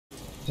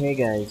Hey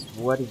guys,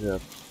 what is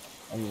up?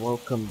 And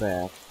welcome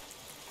back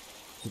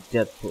to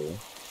Deadpool.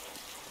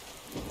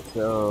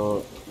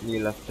 So, we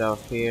left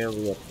off here,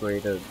 we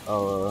upgraded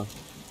our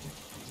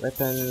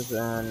weapons,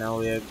 and now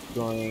we are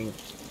going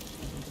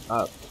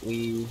up.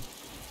 We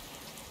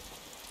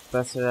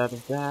busted out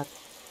of that.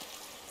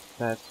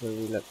 That's where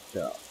we left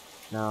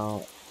off.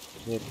 Now,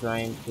 we're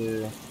trying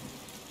to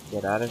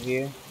get out of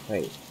here.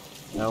 Wait,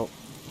 no.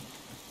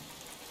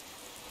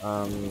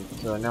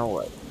 So now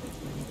what?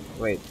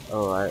 Wait,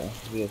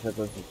 we are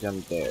supposed to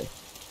jump there.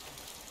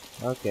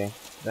 Okay,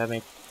 that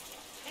makes...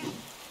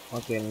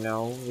 Okay,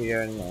 no, we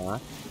are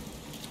not.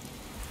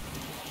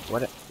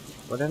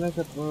 What am I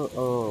supposed...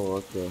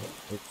 Oh, okay,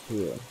 it's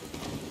here.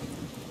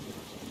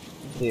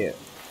 Here.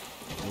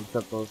 I'm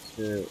supposed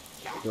to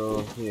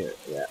go here,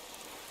 yeah.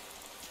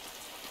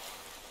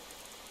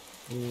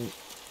 I'm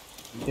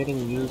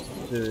getting used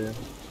to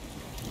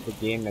the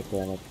game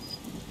mechanics.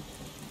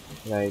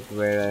 Like,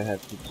 where I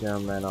have to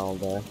jump and all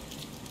that.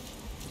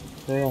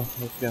 So yeah,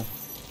 let's go.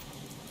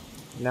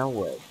 Now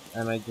what?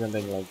 Am I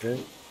jumping like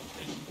this?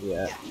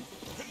 Yeah.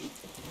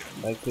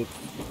 Like it's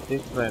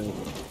different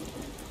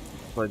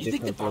for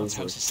different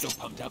places.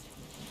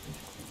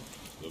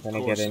 Can I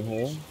get in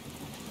here?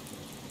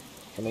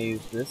 Can I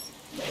use this?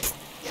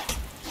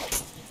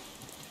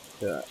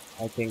 So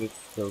I think it's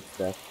still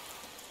stuck.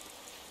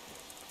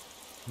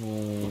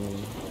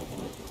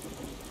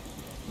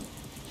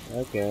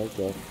 Okay,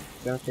 okay.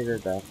 Gonna figure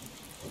it out.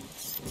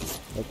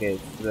 Okay,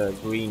 it's the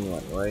green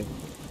one, right?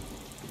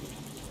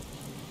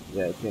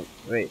 Yeah, I think.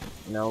 Wait,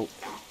 no.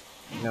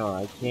 No,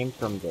 I came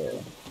from there.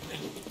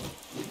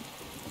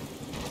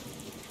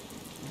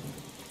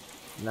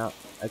 No,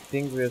 I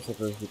think we're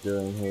supposed to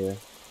go in here.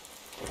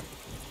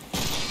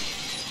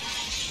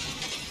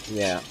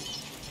 Yeah,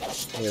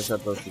 we're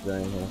supposed to go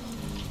in here.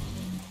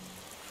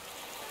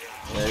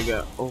 There we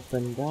go.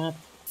 Open that,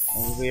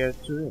 and we are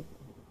through.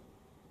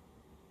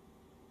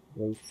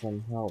 Wait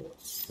some help.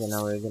 So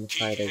now we're gonna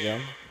fight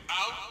again.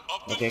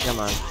 Okay, come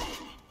on.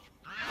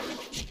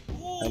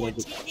 I need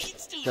to.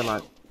 Come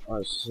on.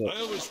 Oh shit.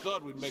 I always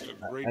thought we'd make a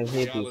great I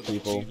hate these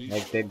people.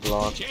 Like they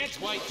block.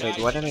 Wait,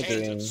 what am I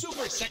doing?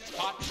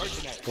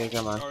 Okay,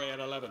 come on.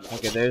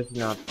 Okay, there's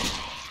no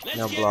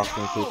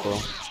blocking people.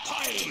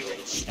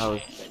 I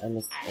was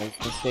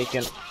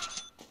mistaken.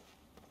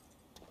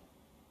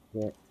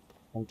 Okay,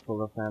 I'm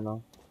full of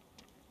ammo.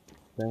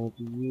 Going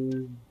to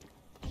use.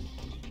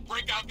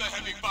 Break out the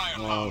heavy fire.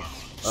 No.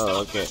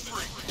 Oh, okay.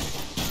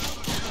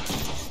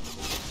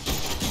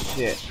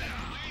 Shit.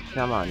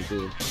 Come on,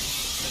 dude.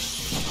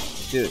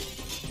 Dude.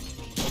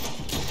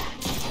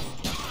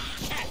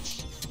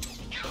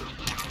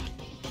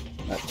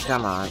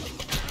 Come on.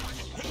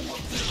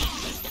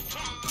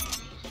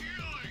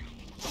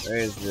 Where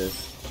is this?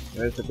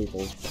 Where's the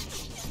people?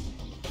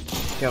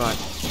 Come on.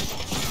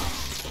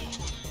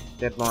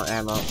 Get more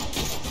ammo.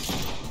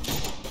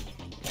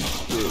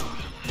 Dude.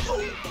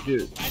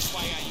 Dude.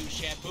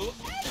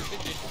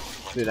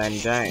 Dude, I'm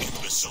dying.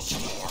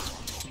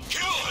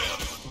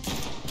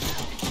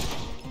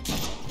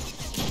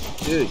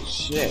 Dude,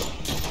 shit.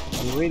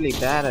 I'm really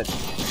bad at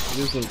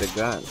using the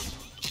gun.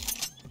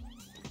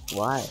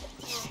 Why?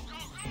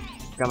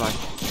 Come on.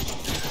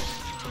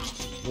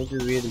 Need to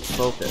really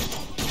focus.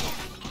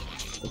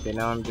 Okay,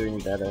 now I'm doing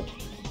better.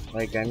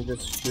 Like, I'm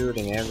just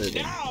shooting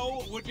everything.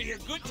 Now would be a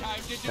good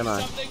time to do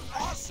something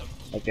awesome.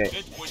 Okay,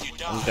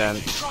 I'm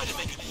done.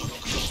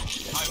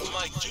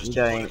 I'm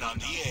dying.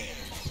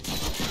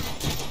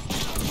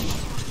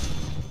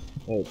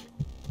 Wait,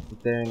 is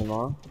there any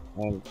more?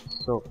 I'm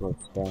so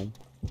close down.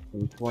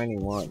 I'm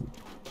 21.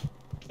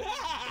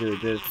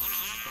 Dude,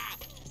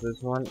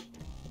 this one.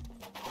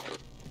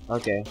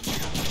 Okay.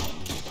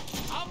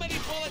 How many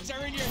bullets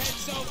are in your head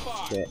so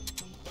far? Okay.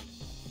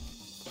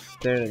 Is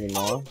there any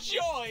more? Oh,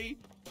 joy!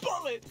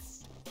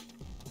 Bullets!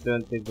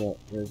 Don't think that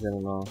there's any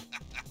more.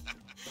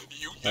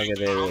 Okay,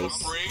 there is.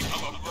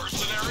 I'm a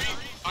mercenary?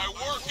 I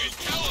work in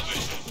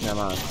television. Come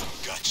on.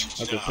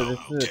 Okay, so this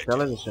is a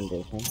television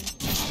station.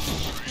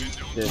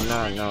 Did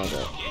not know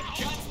that.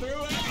 It cuts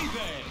through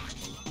anything.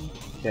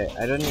 Okay,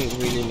 I don't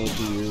really need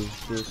to use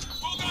this.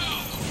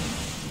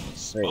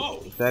 Wait,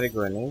 is that a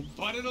grenade?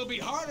 But it'll be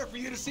harder for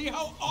you to see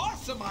how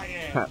awesome I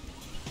am.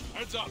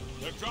 Heads up,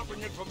 they're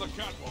dropping in from the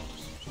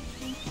catwalks.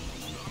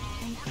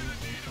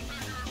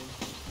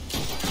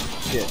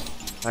 Shit.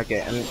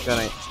 Okay, I'm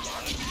gonna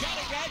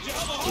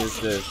use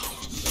this.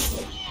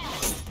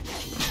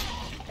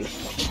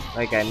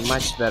 Like, I'm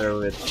much better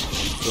with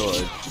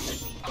sword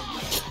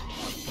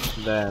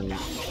than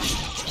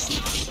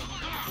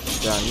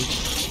guns.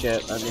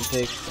 Shit, let me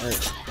take.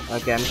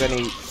 Okay, I'm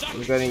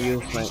gonna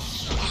use my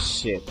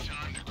shit.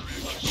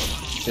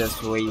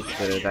 Just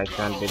wasted it. I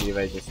can't believe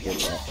I just did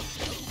that.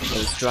 I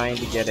was trying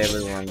to get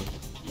everyone.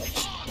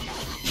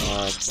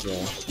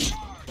 Okay.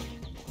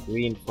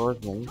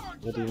 Reinforcements?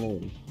 What do you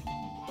mean?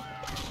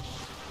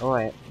 Oh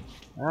wait.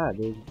 Ah,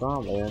 there's a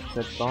bomb. I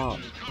said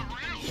bomb.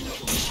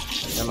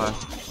 Come on.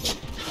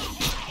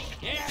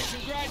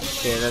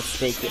 Okay, let's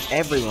take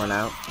everyone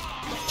out.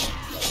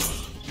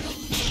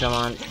 Come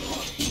on.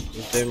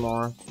 Is there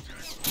more?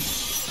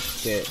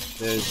 Okay,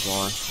 there's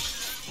more.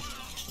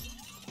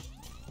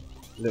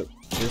 Look,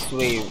 this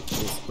wave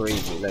is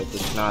crazy, like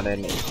it's not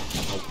ending.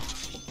 Like,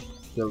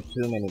 kill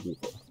too many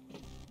people.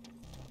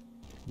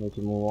 Need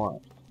to move on.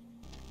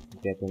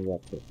 Get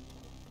injected.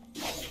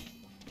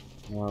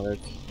 Now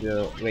let's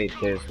go. Wait,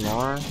 there's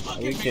more?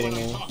 Are you kidding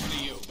me?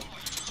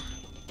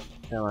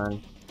 Come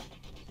on.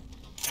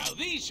 Now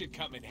these should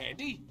come in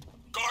handy.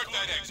 Guard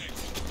that exit.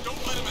 Don't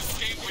let him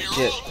escape or you're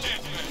Shit. all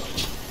dead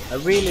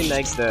men. I really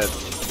like the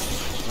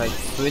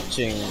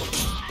switching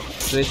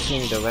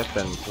the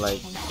weapons, like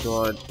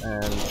sword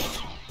and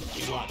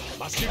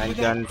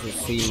guns is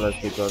seamless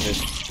because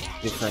it's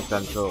different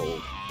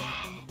controls.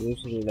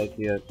 Usually like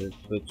you have to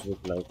switch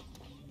with like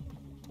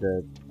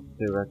the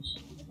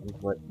direction,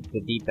 what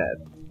the D-pad.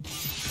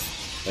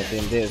 But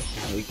in this,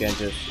 you can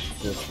just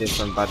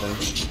different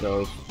buttons,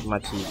 so it's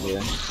much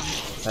easier.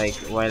 Like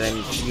while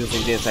I'm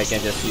using this, I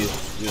can just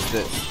use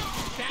this.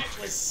 That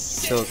was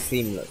sick. So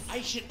seamless.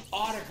 I should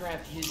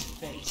autograph his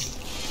face.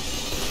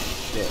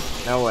 Yeah.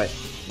 Now what?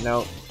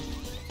 No.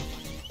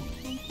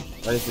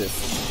 What is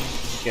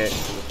this? Okay.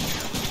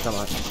 Come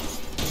on.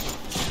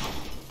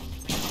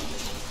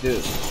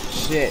 Dude.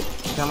 Shit.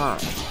 Come on.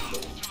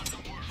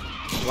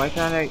 Why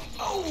can't I?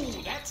 Oh,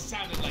 that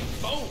sounded like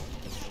foam.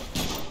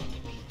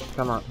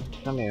 Come on.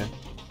 Come here.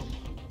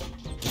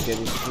 Okay, this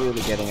is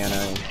really getting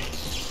annoying.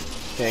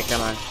 Okay,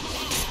 come on.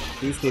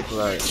 These people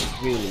are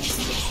really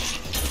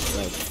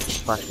like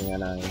fucking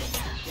annoying.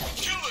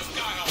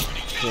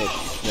 Shit.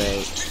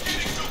 Wait.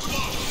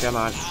 Come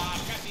on.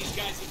 Cut these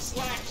guys some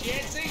slack,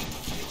 Jancy.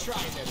 They're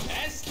trying their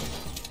best.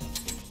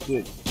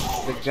 Dude,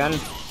 the gun,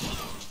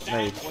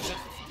 like,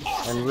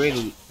 I'm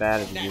really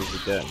bad at using the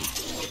gun.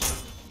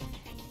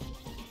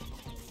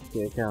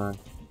 Okay, come on.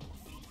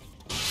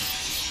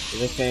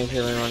 Did I finish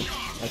everyone?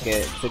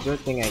 Okay, it's a good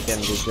thing I can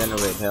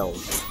regenerate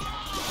health.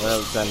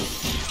 Well done.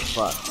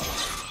 Fuck.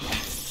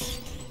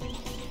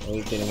 Are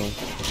you kidding me?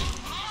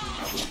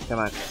 Come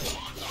on.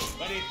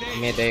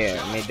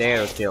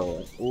 Mid-air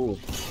kill. Ooh,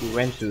 he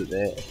went through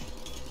there.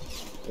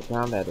 The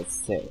combat is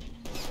sick.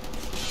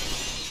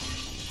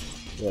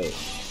 Wait.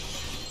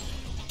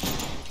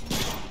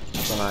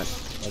 Come on.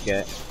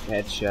 Okay.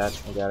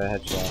 Headshot. I got a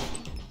headshot.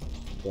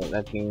 Okay,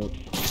 let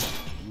me.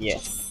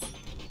 Yes.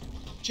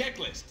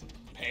 Checklist.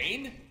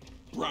 Pain.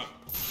 Run.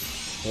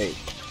 Wait.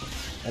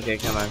 Okay,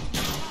 come on.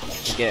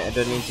 Okay, I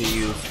don't need to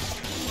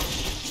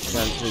use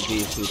guns with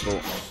these people.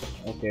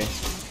 Okay.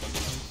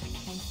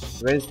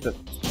 Where's the...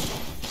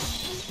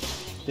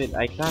 Dude,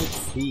 I can't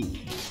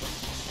see.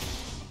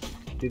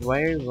 Dude,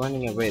 why are you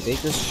running away? They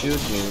just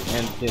shoot me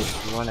and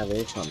just run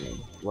away from me.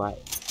 Why?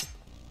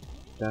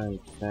 Don't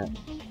understand.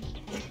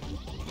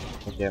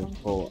 Okay, I'm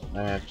full.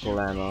 I have full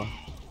ammo.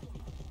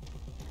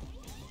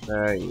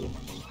 Where are you?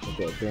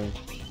 Okay, boom.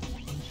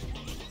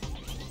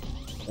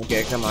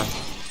 Okay, come on.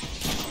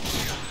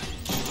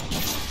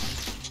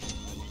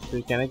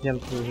 Dude, can I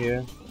jump through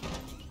here?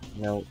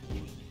 No.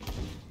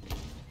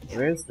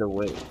 Where's the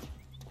way?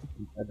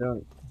 I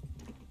don't...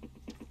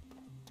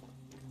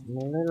 I'm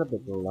a little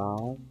bit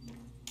lost.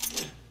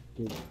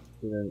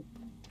 Didn't...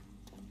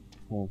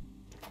 Huh.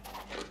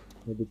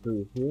 Maybe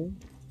through here?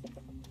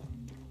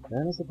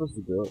 Where am I supposed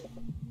to go?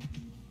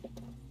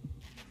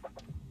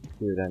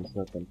 Dude, I'm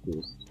so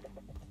confused.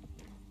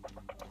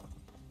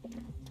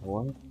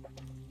 What?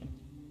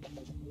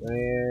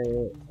 Where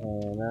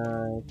am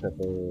I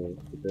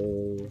supposed to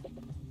go?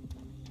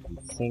 I'm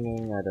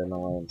singing, I don't know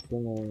why I'm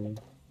singing.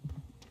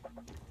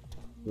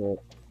 Shit.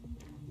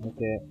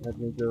 Okay, let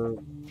me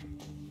go.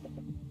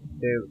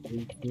 There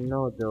is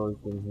no doors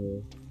in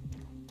here.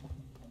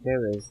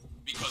 There is.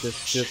 It's just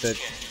stupid.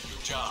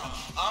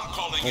 I'm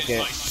calling okay. in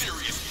my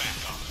serious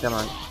backup. Come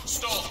on.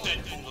 Stall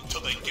Deadpool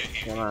until they get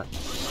here. Come on.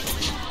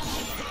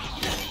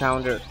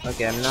 Counter.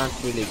 Okay, I'm not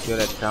really good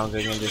at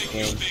countering in this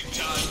game.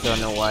 Don't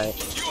know why.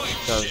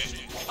 Because.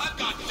 I've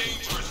got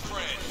dangerous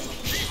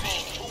friends. People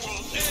who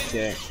will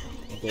Okay.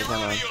 Okay,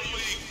 come on.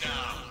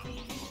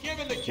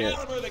 Given the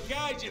caliber of the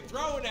guys you're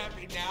throwing at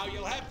me now,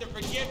 you'll have to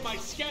forgive my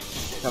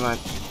skepticism. Come on.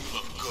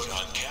 Look good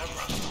on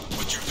camera,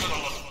 but you're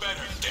gonna look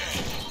better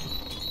dead.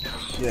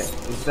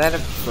 Shit. Is that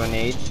a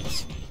grenade?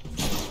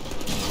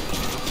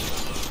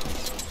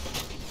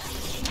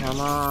 Come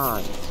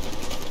on.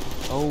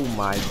 Oh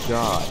my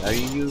god. Are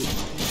you...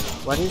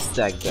 What is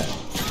that gun?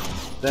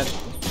 That's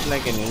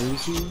like an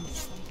Uzi?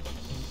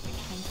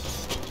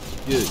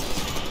 Dude.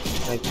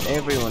 Like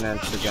everyone has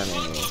a gun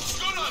in here.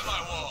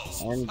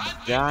 I'm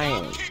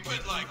dying.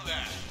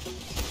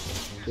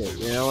 Okay,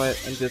 you know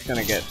what? I'm just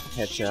gonna get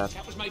headshot.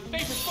 That was my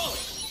favorite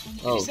bullet.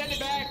 Oh, Send it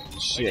back.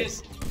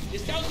 shit.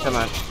 Just don't Come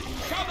on.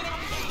 Coming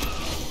up.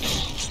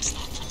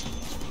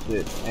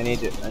 Dude, I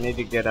need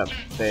to get up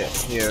there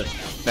here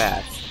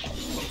fast.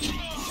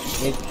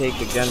 I need to take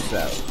the guns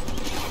out.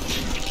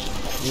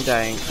 I'm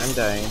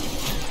dying.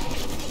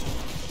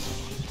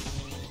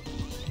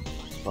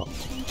 Oh.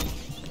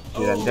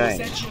 Dude, I'm dying.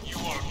 You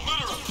are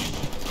literally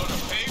gonna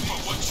pay for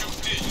what you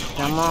did.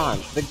 Come on,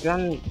 the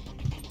gun.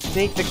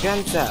 Take the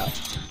guns out.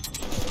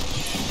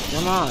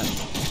 Come on.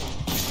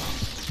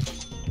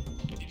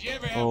 Did you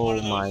ever have Oh one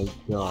of those my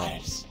god.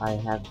 lives? I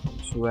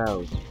have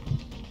 12.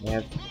 I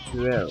have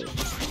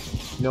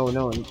 12. No,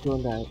 no,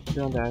 don't die.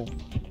 Don't die.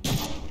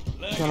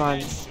 Look Come at on.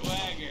 that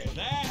swagger.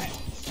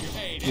 That's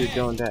great, Dude, eh?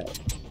 don't die.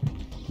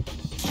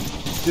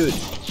 Dude.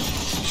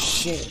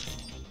 Shit.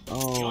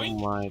 Oh Yoink.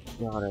 my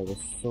god, I was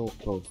so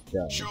close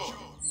down. Sure.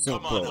 So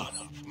Come close.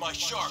 on. My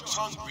shark's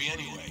hungry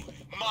anyway.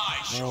 My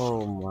shark.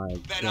 Oh my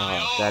That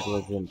god, I that own.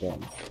 was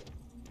intense.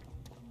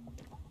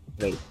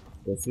 Wait,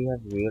 does he have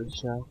real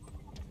shark?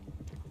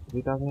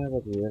 We talking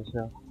about real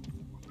shark?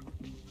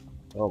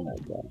 Oh my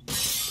god.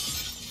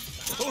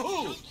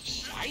 Ooh,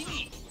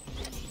 shiny.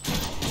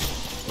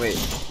 Wait,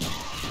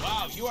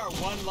 Wow, you are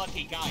one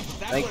lucky guy.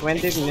 That like would when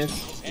take did most Miss,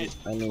 people's heads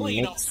I mean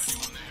clean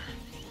Mix,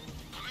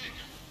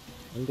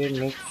 when did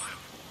Mix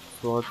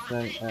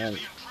swordsmen and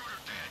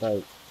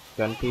like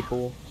gun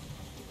people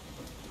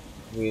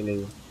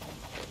really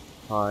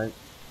hard?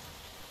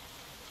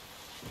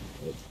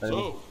 Wait, let me-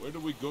 So, where do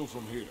we go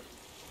from here?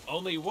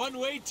 Only one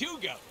way to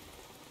go.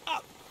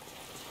 Up.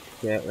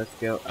 yeah, let's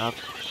go up.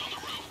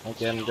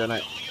 Okay, I'm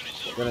gonna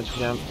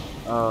jump.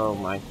 Oh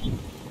my,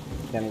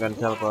 okay, I'm gonna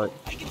teleport. Wow,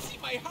 I can see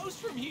my house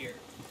from here.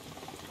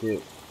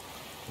 Dude,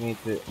 need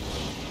to.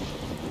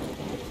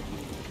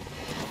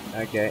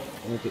 Okay,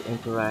 need to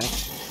interact.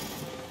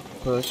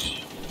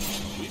 Push.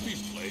 Should we be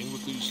playing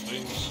with these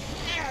things?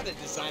 Yeah, the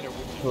designer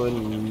wouldn't have Oh put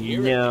them here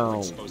if they no.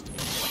 weren't supposed to be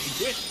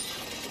played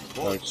with.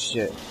 Oh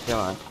shit, come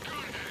on.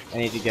 I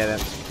need to get him.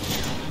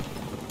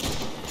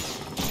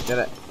 Get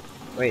it.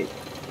 Wait.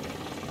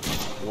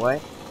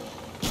 What?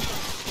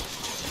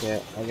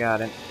 Okay, I got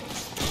him.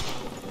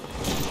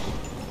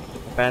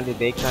 Apparently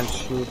they can't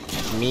shoot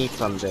me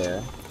from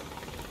there.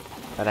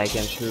 But I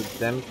can shoot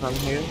them from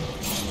here.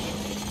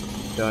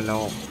 Don't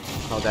know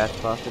how that's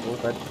possible,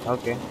 but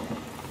okay.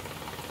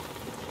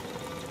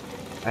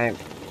 I'm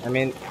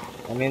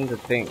in the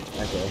thing.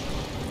 Okay.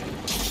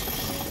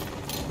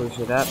 Push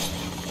it up.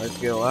 Let's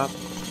go up.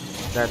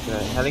 That's a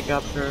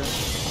helicopter.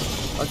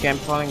 Okay, I'm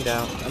falling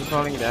down. I'm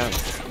falling down.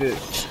 Good.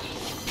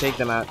 Take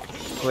them out.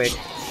 Quick.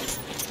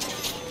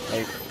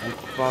 Like, I'm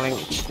falling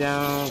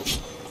down.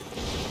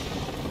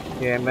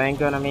 Okay, am I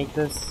gonna make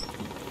this?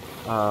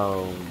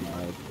 Oh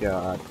my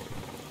god.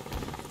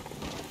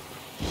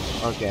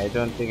 Okay, I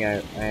don't think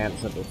I am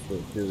supposed to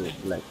do it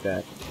like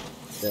that.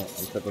 Yeah, I'm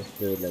supposed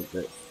to do it like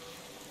this.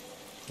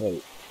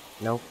 Wait.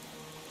 Nope.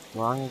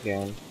 Wrong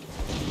again.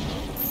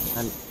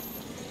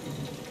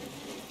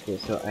 Okay,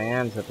 so I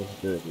am supposed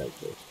to do it like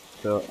this.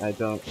 So I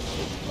don't.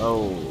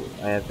 Oh,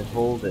 I have to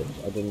hold it.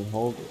 I didn't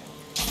hold it.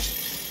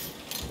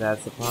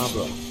 That's the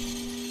problem.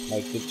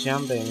 Like the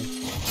jumping.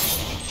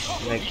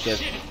 Like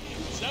just.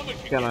 Someone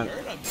could Come get on.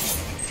 hurt on this.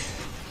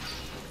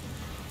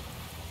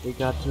 We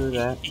got through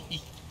that.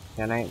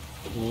 Can I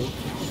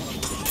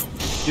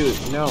move?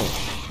 Dude, no.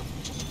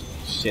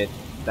 Shit,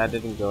 that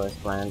didn't go as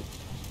planned.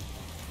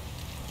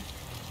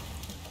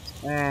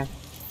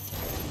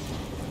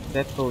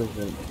 Deadpool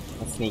isn't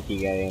a sneaky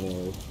guy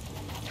anyway.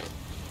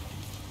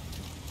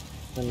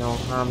 So no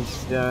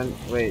harm's done.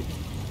 Wait.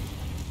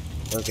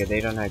 Okay, they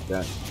don't have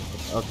guns.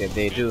 Okay,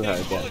 they do have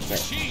guns. Bullets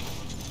are cheap.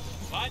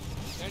 What?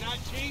 They're not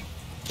cheap?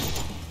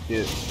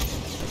 Dude.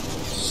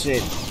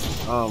 Shit.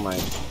 Oh my.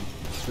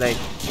 Like,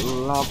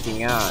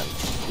 locking on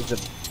is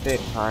a bit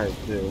hard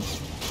to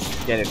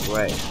get it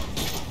right.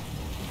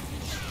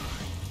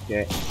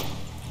 Okay.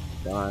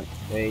 Come on.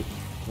 Wait.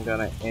 I'm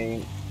gonna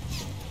aim.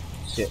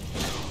 Shit.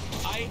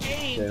 I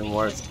aim Didn't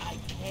work. because I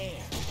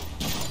care.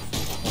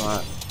 Come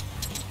on.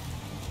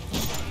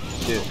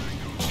 Dude.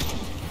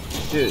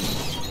 Dude.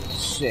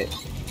 Shit.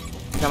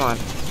 Come on.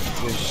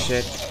 You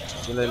shit.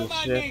 You little Come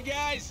on, shit. me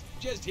guys.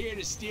 Just here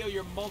to steal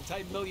your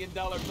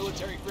multi-million-dollar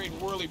military-grade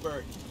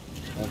whirlybird.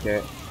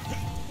 Okay.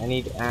 I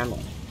need ammo.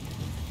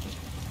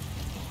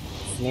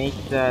 Make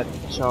that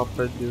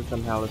chopper do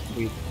some hella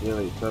sweet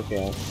wheelies.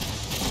 Okay.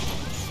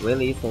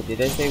 Wheelies? Or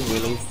did I say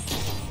wheelies?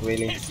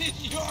 Really? This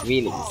is your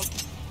Wheelies. fault.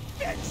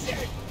 Fix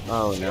it.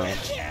 Oh no.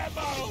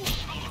 Ammo.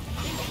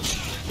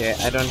 Okay,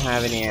 I don't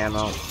have any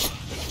ammo.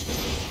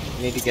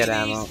 Need to get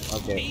ammo.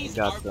 Okay, These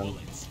got are some.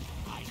 bullets.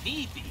 I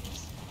need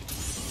these.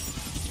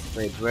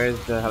 Wait, where's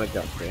the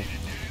helicopter?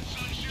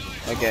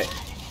 Okay.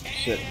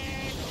 Shit.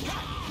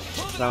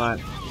 Come on.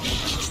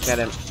 Get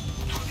him.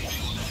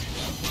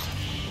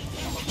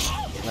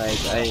 Like,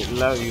 I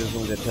love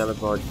using the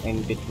teleport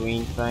in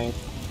between fights.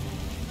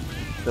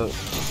 So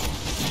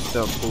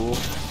cool.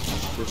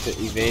 Just to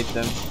evade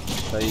them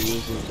by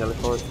using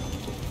teleport.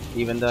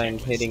 Even though I'm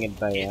hitting it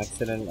by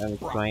accident, I'm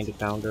trying to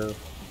counter.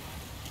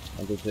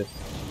 And it just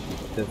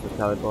the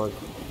teleport.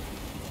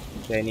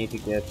 Okay, I need to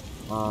get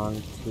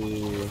on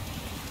to.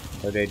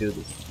 How do I do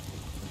this?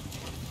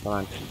 Come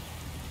on.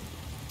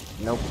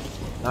 Nope.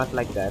 Not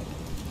like that.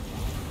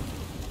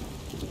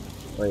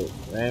 Wait,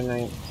 where am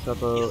I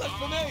supposed?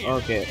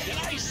 Okay. Did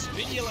I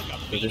spin you like a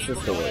So this bean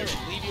is the way. and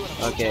leave you in a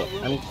hotel Okay,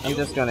 room? I'm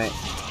just gonna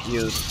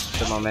use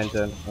the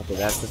momentum. Okay,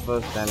 that's the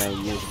first time I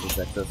used it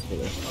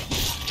successfully.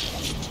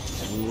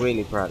 I'm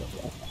really proud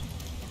of that.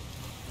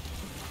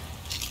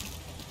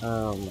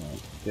 Oh my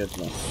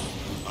goodness.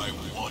 I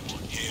want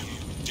him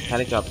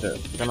Helicopter.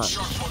 Come on.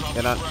 Shark went off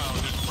Get the on. ground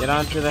and Get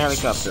onto the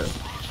helicopter.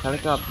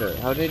 Helicopter.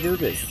 How do they do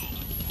this?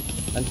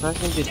 I'm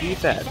pressing the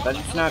D-pad, but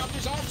it's not.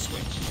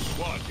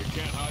 What, you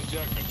can't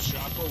hijack a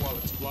chopper while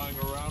it's flying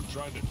around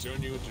trying to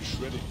turn you into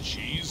shredded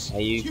cheese? Are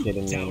you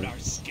kidding Doubt me? our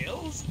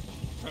skills?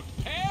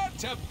 Prepare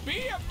to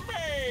be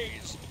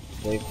amazed!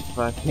 They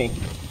fucking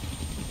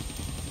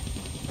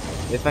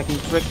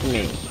tricked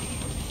me.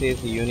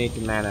 Seriously, you need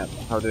to man up.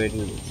 How do I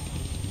do this?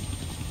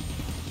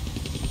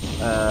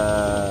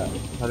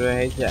 How do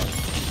I hijack?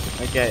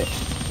 Okay.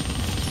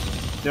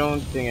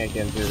 Don't think I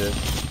can do this.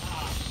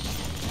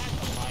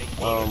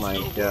 Oh my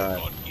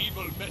god.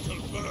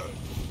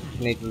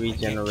 Need to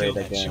regenerate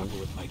again.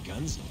 With my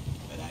guns,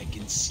 but I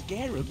can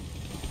scare him.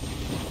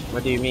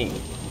 What do you mean?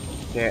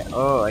 Okay.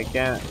 Oh, I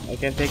can't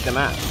take them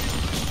out.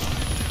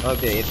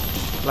 Okay, it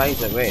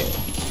flies away.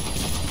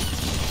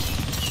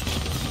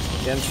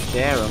 Can't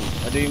scare him.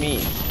 What do you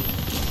mean?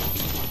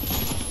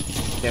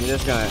 Okay, I'm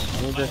just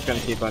gonna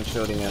keep on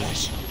shooting him.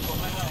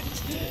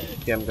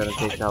 Okay, I'm gonna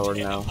take cover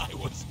now.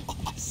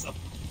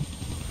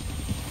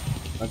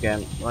 Okay,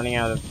 I'm running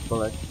out of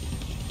bullets.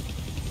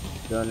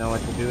 Don't know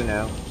what to do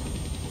now.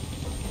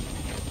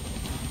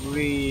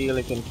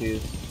 Really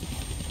confused.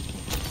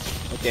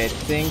 Okay, I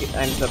think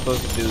I'm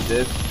supposed to do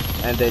this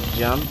and then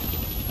jump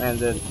and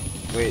then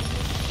wait.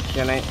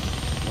 Can I?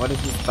 What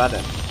is this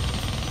button?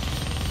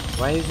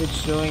 Why is it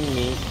showing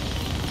me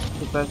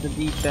to press the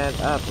D-pad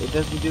up? It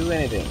doesn't do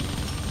anything.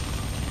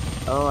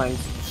 Oh, I'm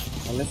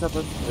not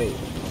supposed to wait.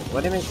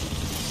 What am I?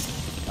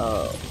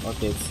 Oh,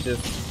 okay, it's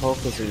just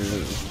focusing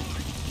me.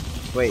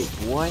 Wait,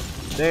 what?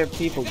 There are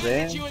people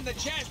there? Hit you in the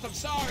chest, I'm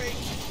sorry.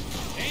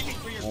 Aiming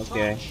for your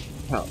Okay.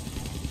 crotch. Oh.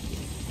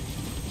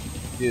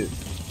 Dude.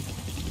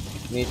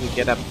 Need to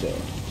get up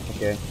there.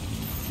 Okay.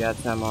 Got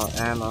some more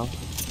ammo.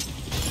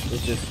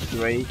 Which is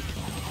great.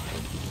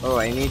 Oh,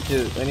 I need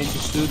to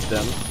shoot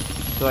them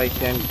so I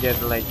can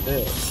get like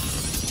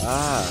this.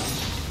 Ah.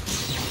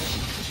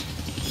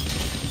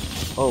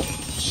 Oh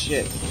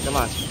shit. Come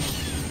on.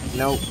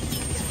 No.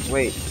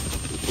 Wait.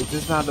 Is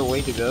this not the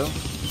way to go?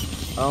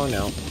 Oh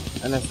no.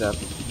 I messed up.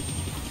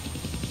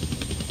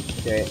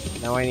 Okay,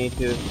 now I need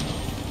to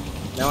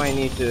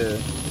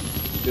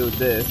do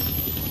this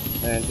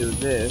and do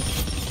this.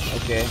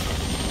 Okay,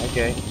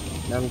 okay.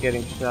 Now I'm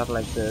getting shot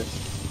like this.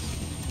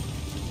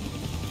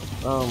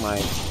 Oh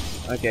my.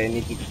 Okay, I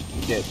need to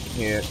get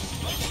here.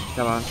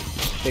 Come on,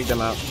 take them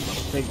out.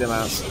 Take them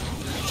out.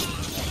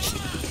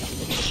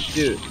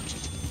 Dude.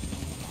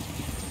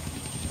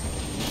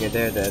 Okay,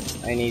 they're dead.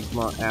 I need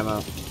more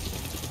ammo.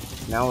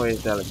 Now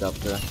where's the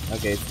helicopter?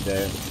 Okay, it's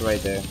there. It's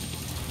right there.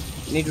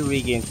 I need to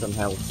regain some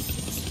health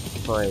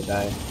before I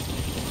die.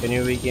 Can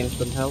you regain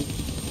some health?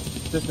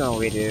 Just gonna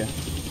wait here.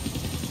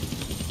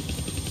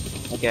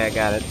 Okay, I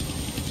got it.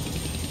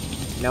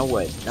 Now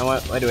what? Now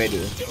what do I do?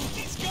 Dude,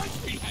 these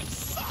guns we have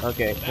suck.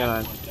 Okay, come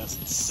on. One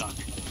doesn't suck.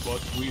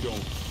 But we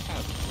don't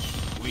have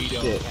it. We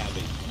don't Shit. have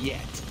it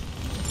yet.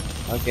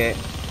 Okay.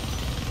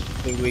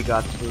 I think we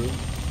got through.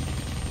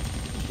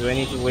 Do I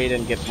need to wait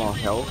and get more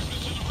health?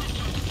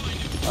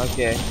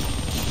 Okay.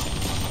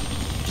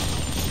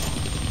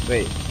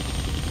 Wait.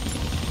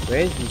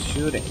 Where is he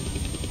shooting?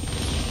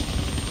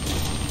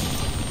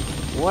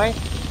 What?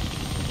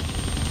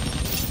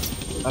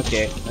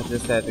 Okay, I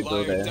just had to go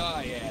Lie or there.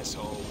 die,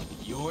 asshole.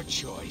 Your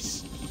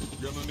choice.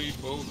 Gonna need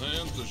both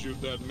hands to shoot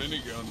that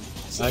minigun.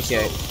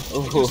 Okay.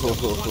 Ooh,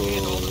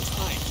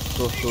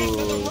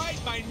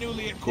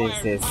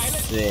 this is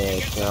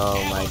sick.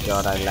 Oh my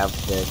god, I love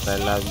this. I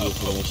love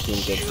using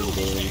machine guns in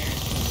games.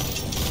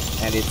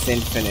 And it's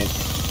infinite.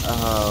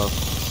 Oh,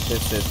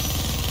 this is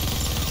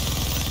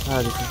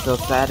so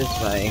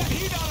satisfying.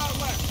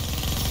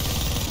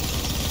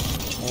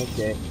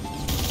 Okay.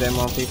 Is there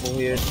more people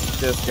here?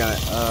 Just gonna,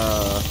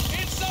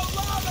 It's so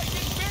loud I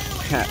can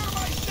barely hear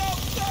myself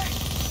think.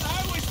 I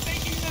was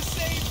thinking the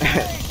same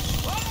thing.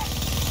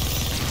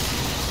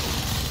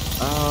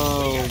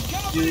 Oh,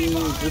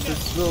 dude, this is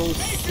so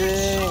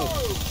sick.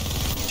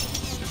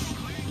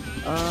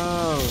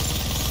 Oh,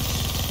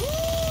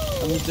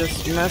 I'm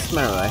just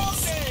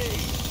mesmerized.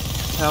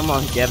 Come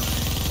on, get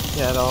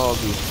all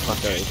these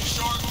fuckers.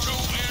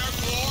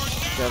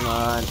 Come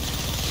on.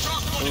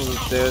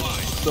 Oh, there's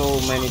so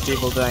many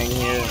people dying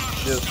here.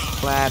 Just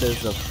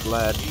splatters of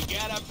blood. You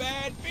got a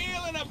bad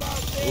feeling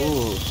about this.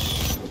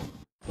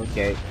 Ooh.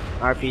 Okay.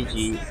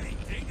 RPG.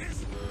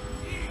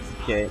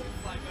 Okay.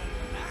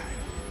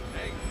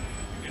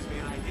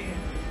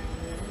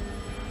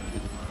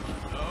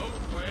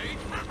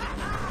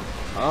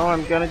 Oh,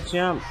 I'm gonna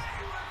jump.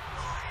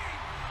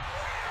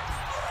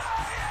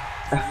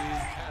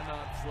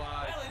 Cannot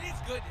fly. Well, it is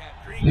good to have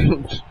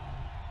dreams.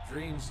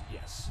 Dreams,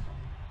 yes.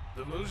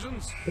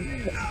 Delusions?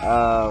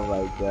 Oh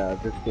my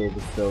god, this game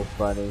is so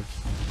funny.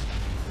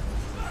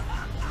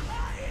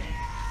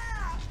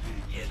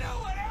 You know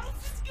what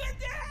else is good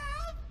to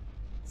have?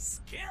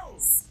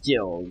 Skills.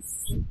 Skills.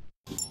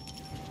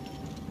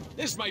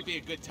 This might be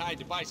a good time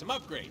to buy some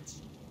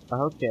upgrades.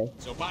 Okay.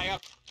 So buy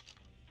up.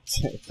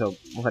 So,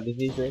 what did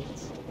he say?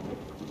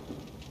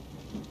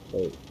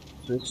 Wait.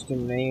 Switch to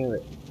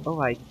melee.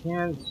 Oh, I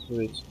can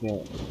switch to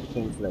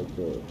things like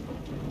this.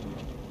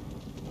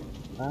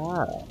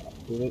 Ah,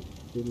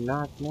 did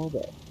not know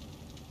that.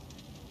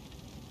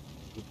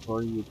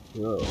 Before you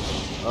throw.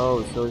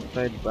 Oh, so if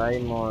I buy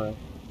more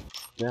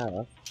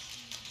stuff,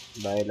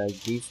 buy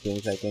like these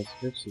things, I can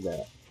switch to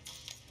that.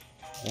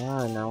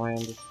 Ah, now I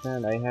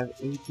understand. I have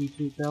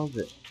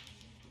 82,000.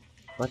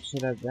 What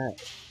should I buy?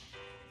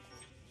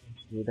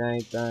 Should I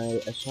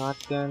buy a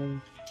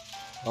shotgun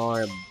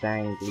or a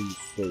bangly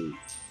safe?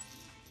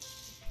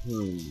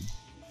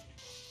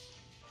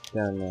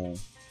 Don't know.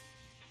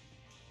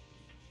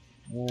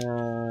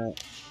 I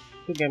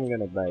think I'm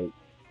gonna buy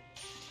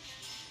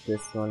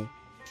this one.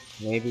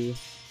 Maybe.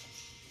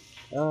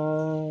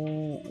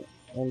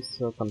 I'm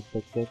so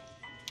conflicted.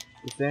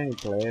 Is there any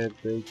player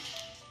upgrade?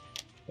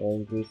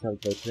 Increase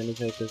health by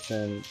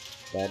 25%.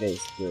 That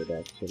is good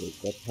actually.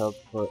 That helps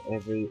for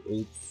every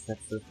 8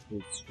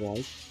 successful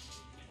strikes.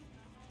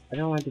 I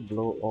don't want to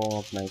blow all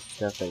of my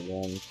stuff at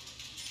once.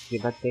 Okay,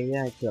 but they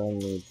are telling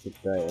me to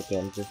buy. Okay,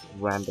 I'm just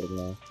rambling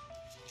now.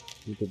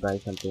 Need to buy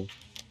something.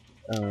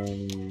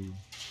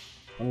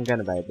 I'm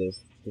gonna buy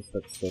this. This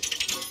looks sick.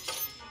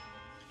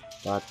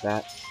 Got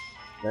that.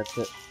 That's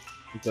it.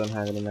 We don't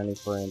have any money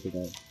for anything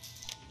else.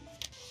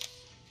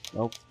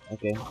 Nope.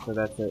 Okay, so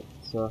that's it.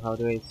 So how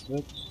do I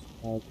switch?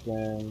 I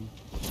can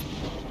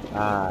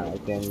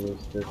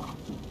use this.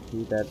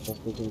 See that for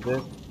switching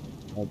this?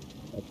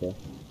 Okay.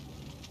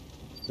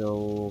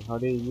 So how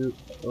do you use?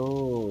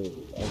 Oh,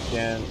 I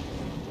can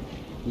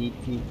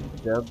DT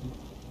dub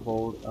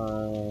hold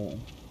okay,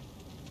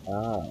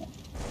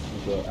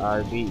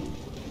 RB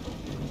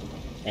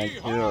and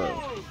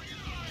throw.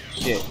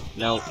 Shit,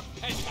 no.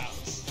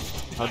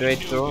 How do I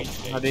throw?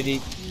 How did he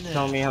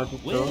tell me how to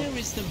throw? Where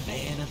is the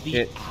man of the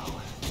Shit.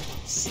 hour?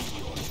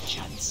 Senor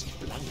Chance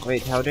Blanco.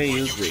 Wait, how do I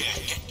use this?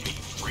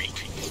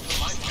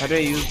 How do I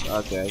use?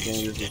 Okay, I can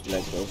use it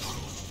like this.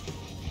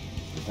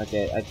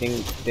 Okay, I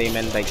think they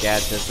meant by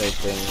gadgets, I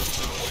think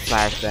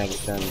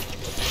flashbangs and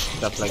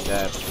stuff like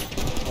that.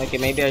 Okay,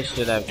 maybe I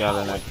should have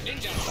gotten it.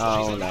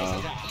 Oh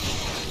no.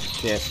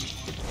 Shit.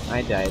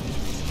 I died.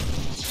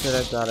 Should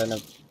have gotten a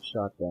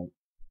shotgun.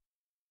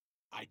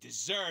 I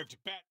deserved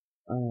better.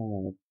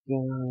 Oh my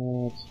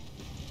god.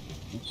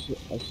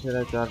 I should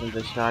have gotten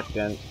the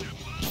shotgun.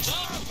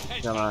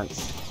 Come on.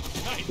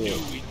 I Dude. knew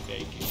we'd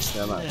make it.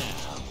 Come on. Now,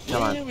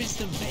 Come on. where is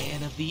the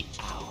man of the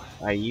hour?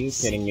 Are you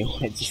kidding me?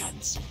 I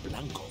Chance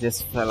Blanco.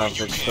 just fell off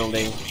this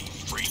building.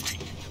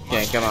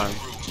 Okay, come on.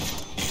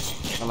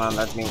 Come on,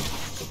 let me.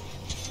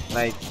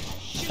 Like,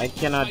 I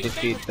cannot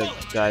defeat the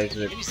guys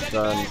with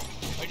guns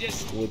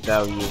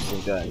without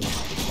using guns.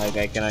 Like,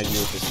 I cannot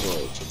use the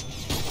sword.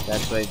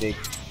 That's why they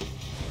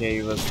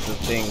gave us the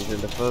things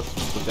in the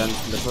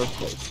guns in the first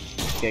place.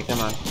 Okay, come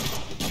on.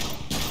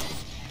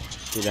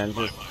 Dude, I'm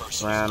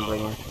just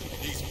rambling.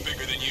 He's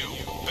bigger than you,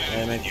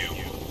 Damn better it. than you,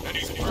 and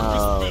he's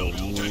Oh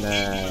purpose-built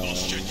man.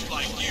 just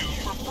like you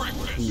for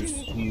breakfast. He's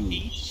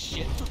huge. Eat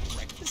shit for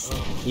breakfast.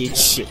 Eat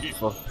shit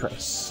for The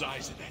breakfast.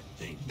 size of that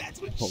thing.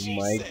 That's what Oh she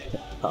my said.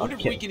 god. I wonder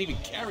if we Okay. can even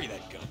carry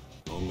that gun.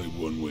 Only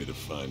one way to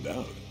find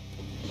out.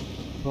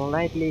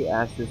 Politely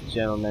ask this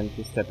gentleman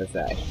to step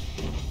aside.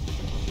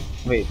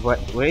 Wait, what?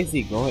 Where is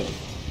he going?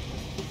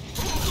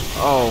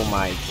 Oh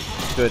my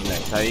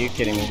goodness, are you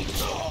kidding me?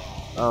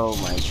 Oh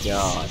my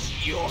god.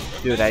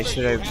 Dude, I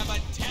should have. Have a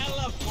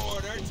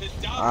teleporter to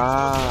Dr.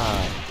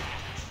 Ah.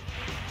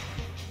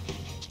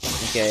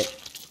 Okay.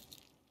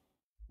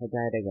 I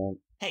died again.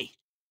 Hey,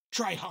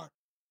 try hard.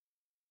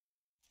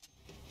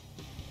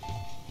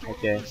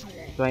 Okay.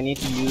 So I need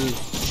to use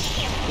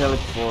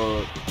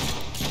teleport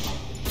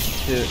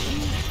to.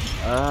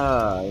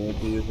 I need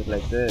to use it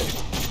like this.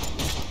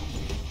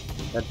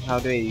 But how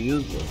do I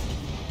use it?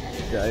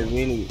 Do I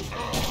really?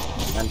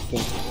 I'm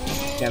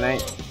thinking. Can I?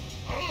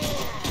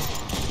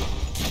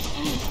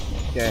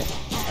 Okay.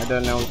 I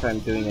don't know if I'm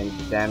doing any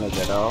damage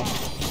at all.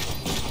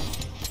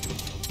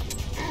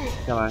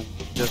 Come on.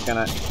 Just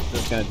gonna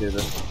do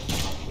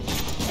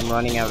this. I'm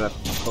running out of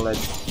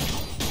bullets.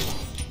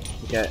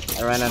 Okay,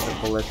 I ran out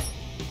of bullets.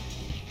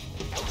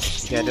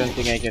 Okay, I don't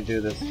think I can do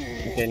this.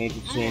 Okay, I need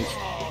to change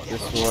the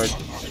sword.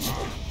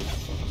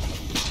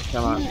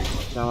 Come on,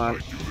 come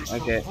on.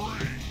 Okay.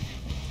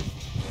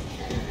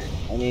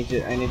 I need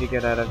to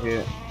get out of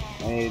here.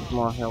 I need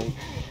more help.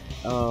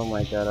 Oh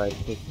my god, I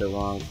picked the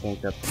wrong thing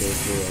up here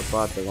too. I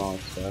bought the wrong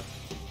stuff.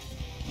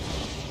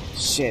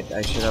 Shit,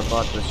 I should have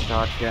bought the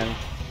shotgun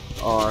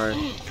or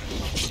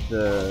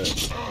the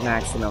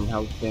maximum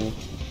health thing.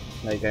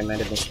 Like I made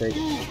a mistake.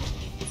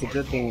 It's a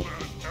good thing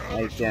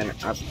I can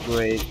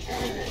upgrade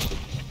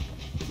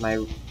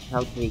my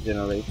health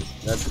regenerates.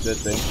 That's a good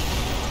thing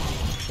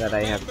that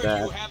I have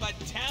that.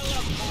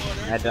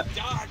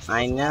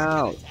 I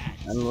know.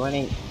 I'm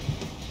running.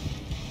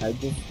 I'm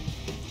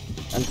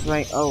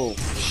trying. Oh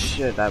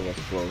shit, that was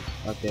close.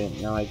 Okay,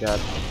 now I got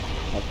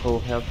my full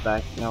health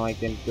back. Now I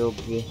can go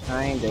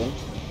behind him.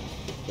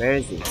 Where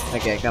is he?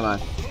 Okay, come on.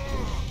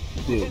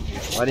 Dude,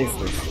 what is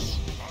this?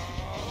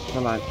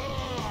 Come on.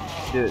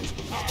 Dude.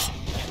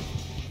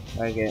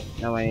 Okay,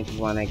 now I need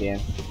to run again.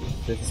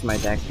 This is my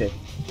tactic.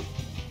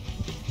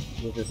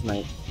 This is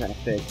my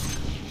tactic.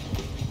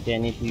 Okay, I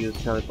need to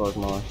use teleport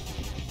more.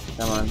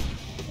 Come on.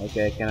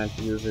 Okay, I cannot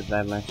use it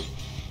that much.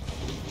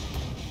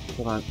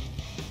 Come on.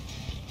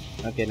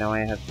 Okay, now I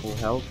have full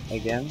health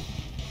again.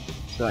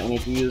 So I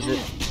need to use it.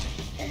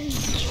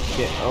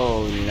 Okay,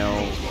 oh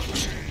no.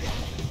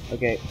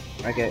 Okay,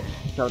 okay.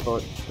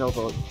 Teleport,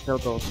 teleport,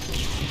 teleport,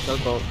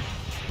 teleport.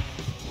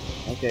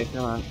 Okay,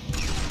 come on.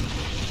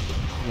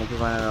 I need to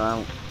run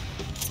around.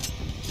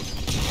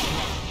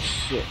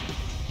 Shit.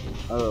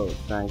 Oh,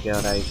 thank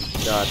god I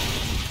got.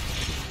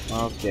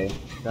 Okay,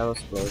 that was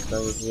close. That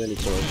was really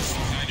close.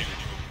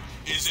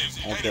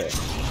 Okay,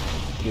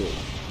 good.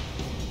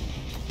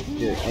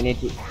 Good. I need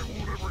to.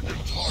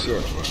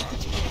 Shit.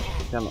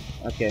 Come on.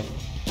 Okay,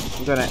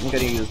 I'm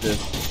gonna use this.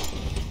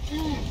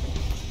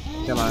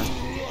 Come on.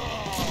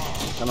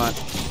 Come on.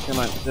 Come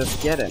on.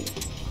 Just get it.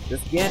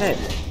 Just get it.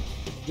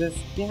 Just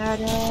get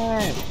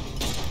it.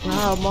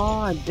 Come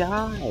on,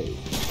 die.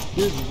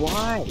 Dude,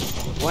 why?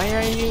 Why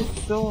are you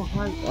so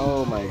hard?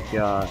 Oh my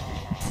god.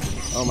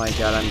 Oh my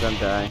god, I'm gonna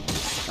die.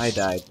 I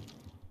died.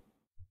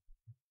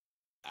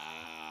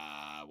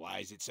 Why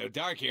is it so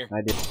dark here?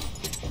 I did.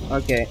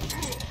 Okay.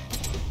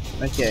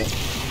 Okay.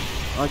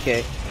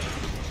 Okay.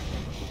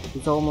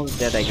 He's almost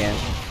dead again.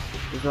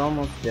 He's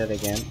almost dead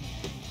again.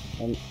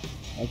 And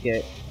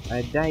okay,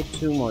 I died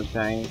 2 more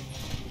times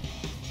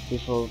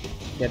before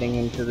getting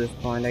him to this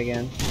point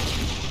again.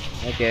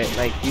 Okay,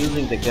 like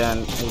using the gun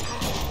is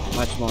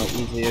much more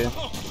easier.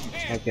 Oh,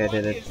 man, Okay, I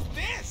did it. What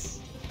is this?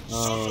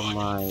 Oh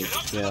my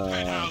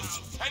god.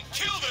 And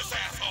kill this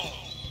asshole!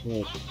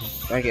 Shit.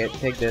 Okay,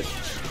 take this.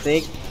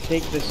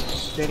 Take this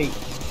shitty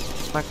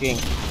fucking.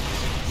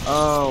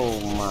 Oh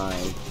my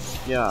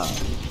god.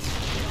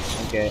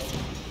 Okay.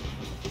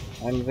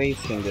 I'm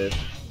wasting this.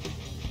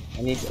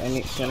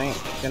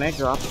 Can I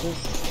drop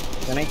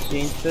this? Can I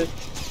change this?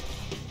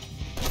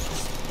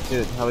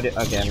 Dude, how did,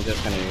 okay, I'm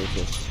just gonna use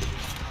this.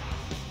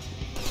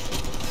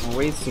 I'm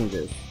wasting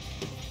this.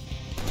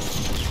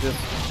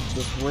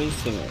 Just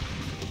wasting it.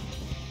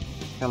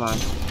 Come on.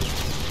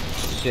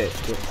 Shit,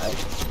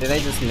 did I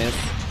just miss?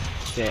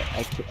 Okay,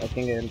 I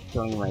think I'm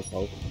killing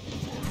myself.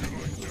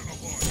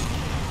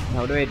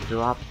 How do I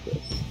drop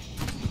this?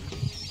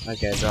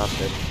 Okay, I dropped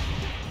it.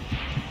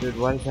 Dude,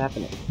 what is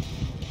happening?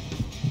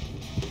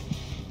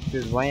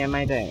 Dude, why am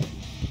I dying?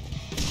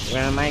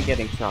 Where am I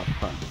getting shot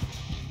from?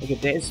 Okay,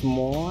 there's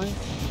more?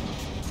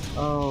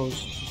 Oh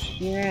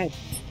shit!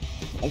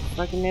 I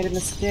fucking made a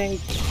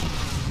mistake!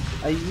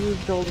 I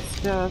used all the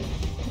stuff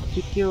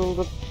to kill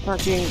the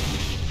fucking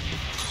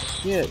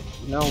shit.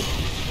 No.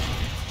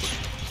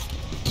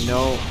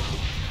 No.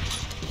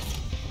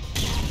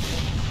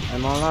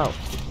 I'm all out.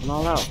 I'm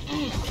all out.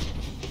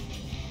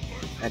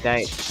 I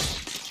died.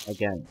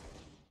 Again.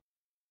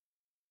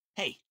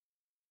 Hey.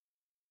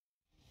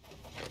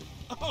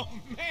 Oh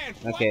man,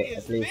 Okay, what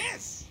is at least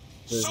this?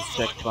 there's a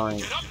checkpoint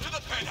Get up to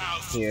the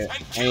penthouse here.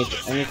 and I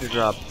kill need to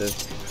drop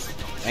this.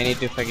 I need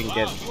to fucking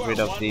get Wow, you rid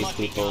are of one these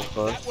lucky people guy.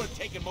 first. That would have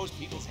taken most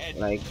people's heads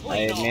Like,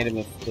 clean I made a off.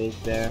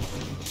 mistake there.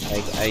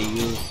 Like, I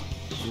used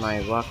my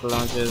rocket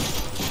launchers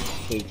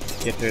to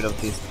get rid of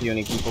these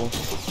puny people.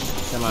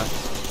 Come on.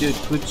 Dude,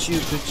 could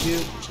you,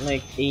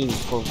 like, aim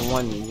for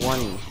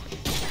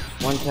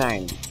one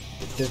time?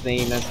 Because the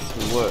aim has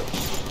to work.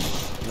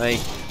 Like,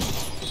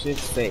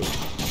 shit's sake.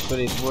 But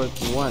it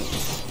worked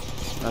once.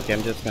 Okay,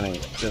 I'm just gonna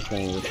use This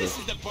this.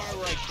 is the bar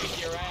where I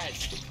kick your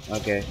ass.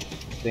 Okay,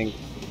 think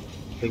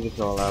it's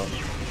all out.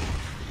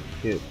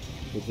 Dude,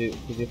 could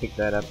you pick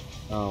that up?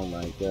 Oh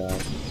my god.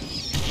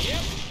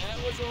 Yep, that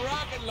was a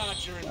rocket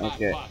launcher in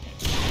Okay. my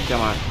pocket.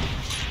 Come on.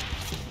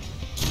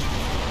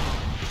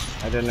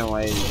 I don't know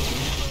why.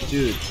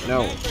 Dude,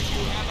 no. Remember,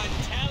 you have a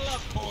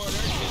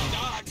teleporter to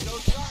dodge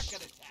those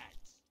rocket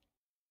attacks.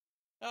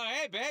 Oh,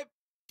 hey, babe.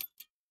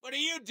 What are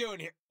you doing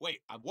here? Wait,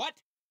 what?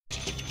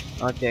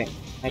 Okay,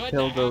 I Couldn't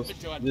killed have those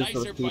happened to a useless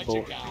nicer bunch people.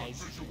 of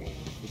guys.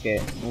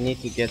 Okay, we need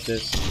to get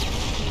this.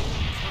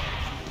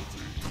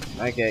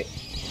 Okay.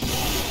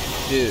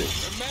 Dude,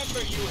 Remember,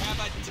 you have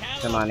a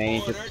teleporter come on, I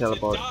need to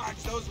teleport.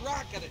 dodge those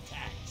rocket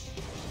attacks.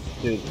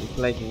 Dude, it's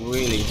like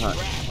really hard.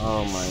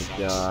 Oh my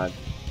god.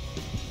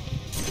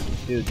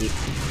 Dude,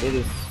 it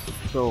is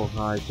so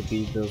hard to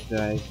beat those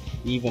guys,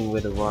 even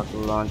with a rocket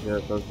launcher,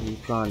 because you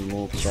can't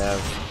move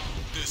fast.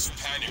 This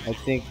panic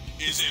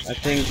I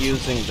think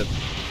using the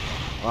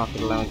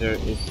rocket launcher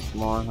is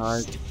more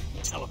hard,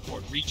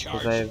 Teleport because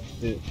recharge. I have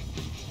to.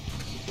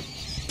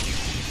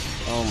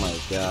 Oh my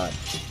god.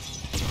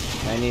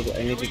 I need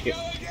to get.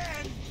 Go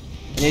again.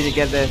 I need to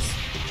get this.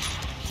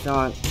 Come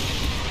on.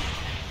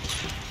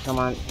 Come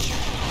on.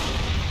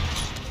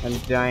 I'm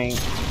dying.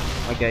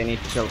 Okay, I need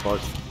to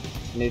teleport.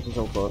 I need to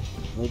teleport.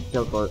 I need to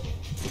teleport.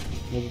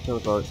 I need to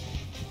teleport.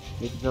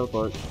 I need to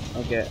teleport.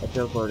 Okay, I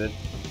teleported.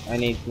 I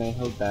need my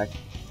health back.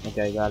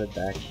 Okay, I got it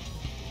back.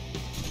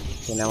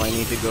 So now I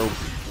need to go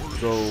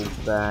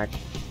back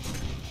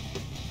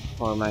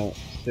for my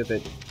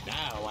stupid.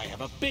 Now I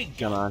have a big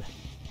Come gun. on.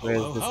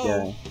 Where's Ho, this ho, ho.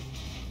 guy?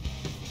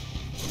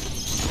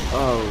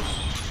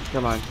 Oh,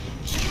 come on.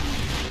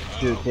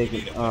 Dude, take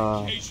it.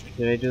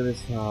 Did I do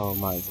this? Oh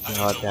my I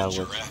god, don't know that what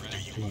you're was.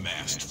 after, you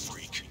masked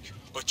freak.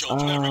 But you'll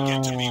never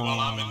get to me while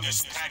I'm in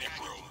this panic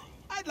room.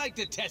 I'd like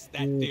to test that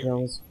Dude, theory. that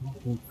was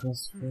fucking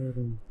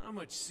frustrating. How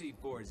much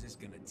C4 is this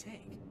gonna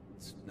take?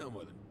 It's no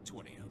more than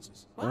 20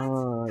 ounces. What?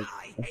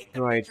 I hate the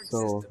tried metric so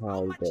system. How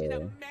hard much in there.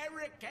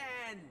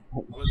 American?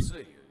 Let's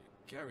see.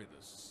 Carry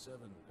the 7.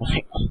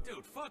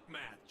 Dude, fuck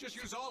math. Just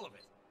use all of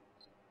it.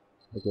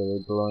 Okay, we're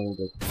blowing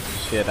this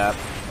shit up.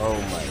 Oh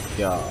my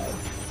god.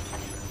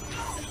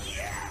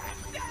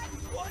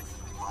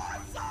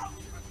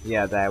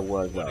 Yeah, that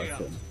was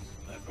awesome.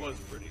 That was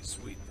pretty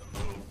sweet, though.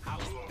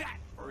 How's that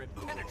for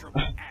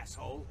impenetrable,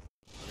 asshole?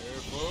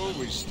 Careful,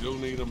 we still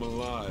need him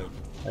alive.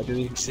 Why do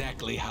we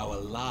Exactly how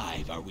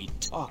alive are we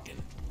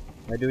talking?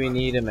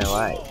 need him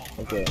alive?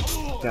 Okay,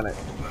 gonna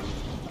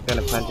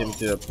punch him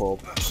to a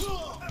pulp.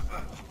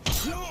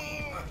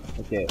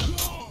 Okay,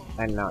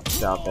 I'm not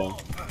stopping.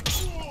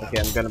 Okay,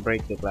 I'm gonna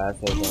break the glass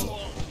open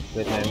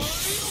with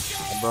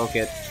him. I broke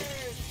it.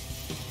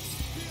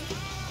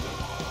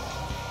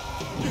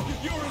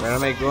 Where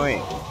am I going?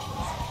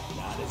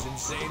 Not as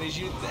insane as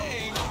you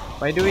think.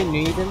 Why do we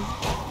need him?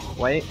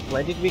 Why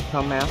did we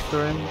come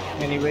after him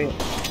anyway?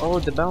 Oh,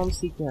 the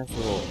bouncy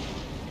castle.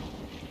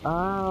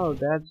 Oh,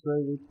 that's where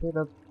we put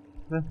up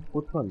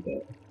put one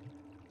there.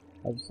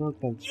 I'm so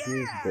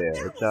confused there.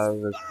 I thought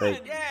it was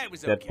like Yeah, it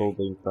was Deadpool okay.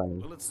 being funny.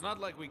 Well, it's not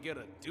like we get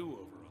a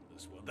do-over on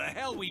this one. The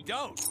hell we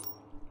don't.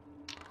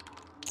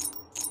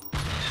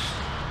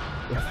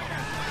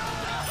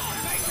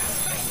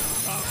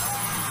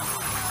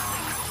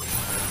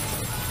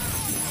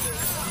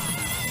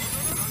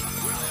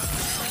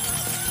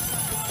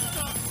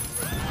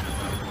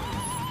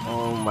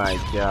 Oh my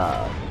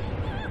god.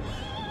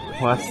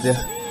 What's this?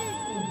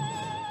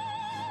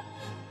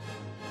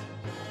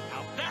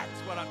 Now that's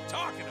what I'm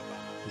talking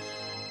about.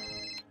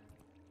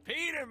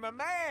 Peter, my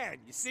man,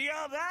 you see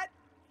all that?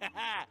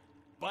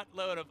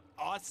 Buttload of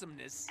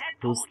awesomeness.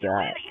 Who's You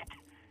that? idiot!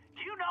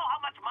 Do you know how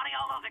much money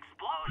all those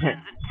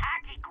explosions and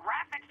tacky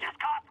graphics just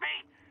cost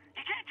me?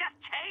 You can't just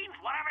change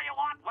whatever you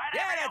want, whenever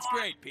Yeah, you that's want.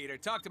 great, Peter.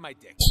 Talk to my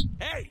dick.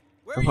 Hey,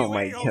 where are Oh you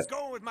my a-holes God.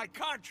 going with my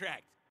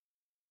contract?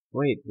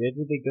 Wait, where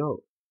did they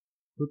go?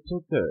 Who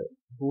took her?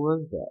 Who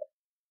was that?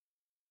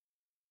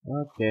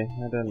 Okay,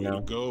 I don't Way to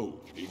know. go.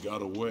 He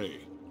got away.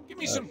 Give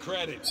me some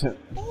credit.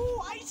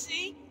 Oh, I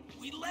see.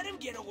 We let him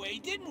get away,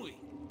 didn't we?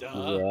 Duh.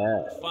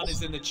 Yeah. Fun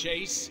is in the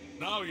chase.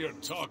 Now you're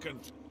talking.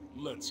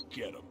 Let's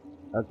get him.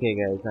 Okay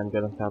guys, I'm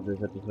gonna stop this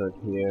episode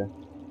here.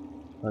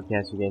 I'll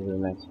catch you guys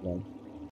in the next one.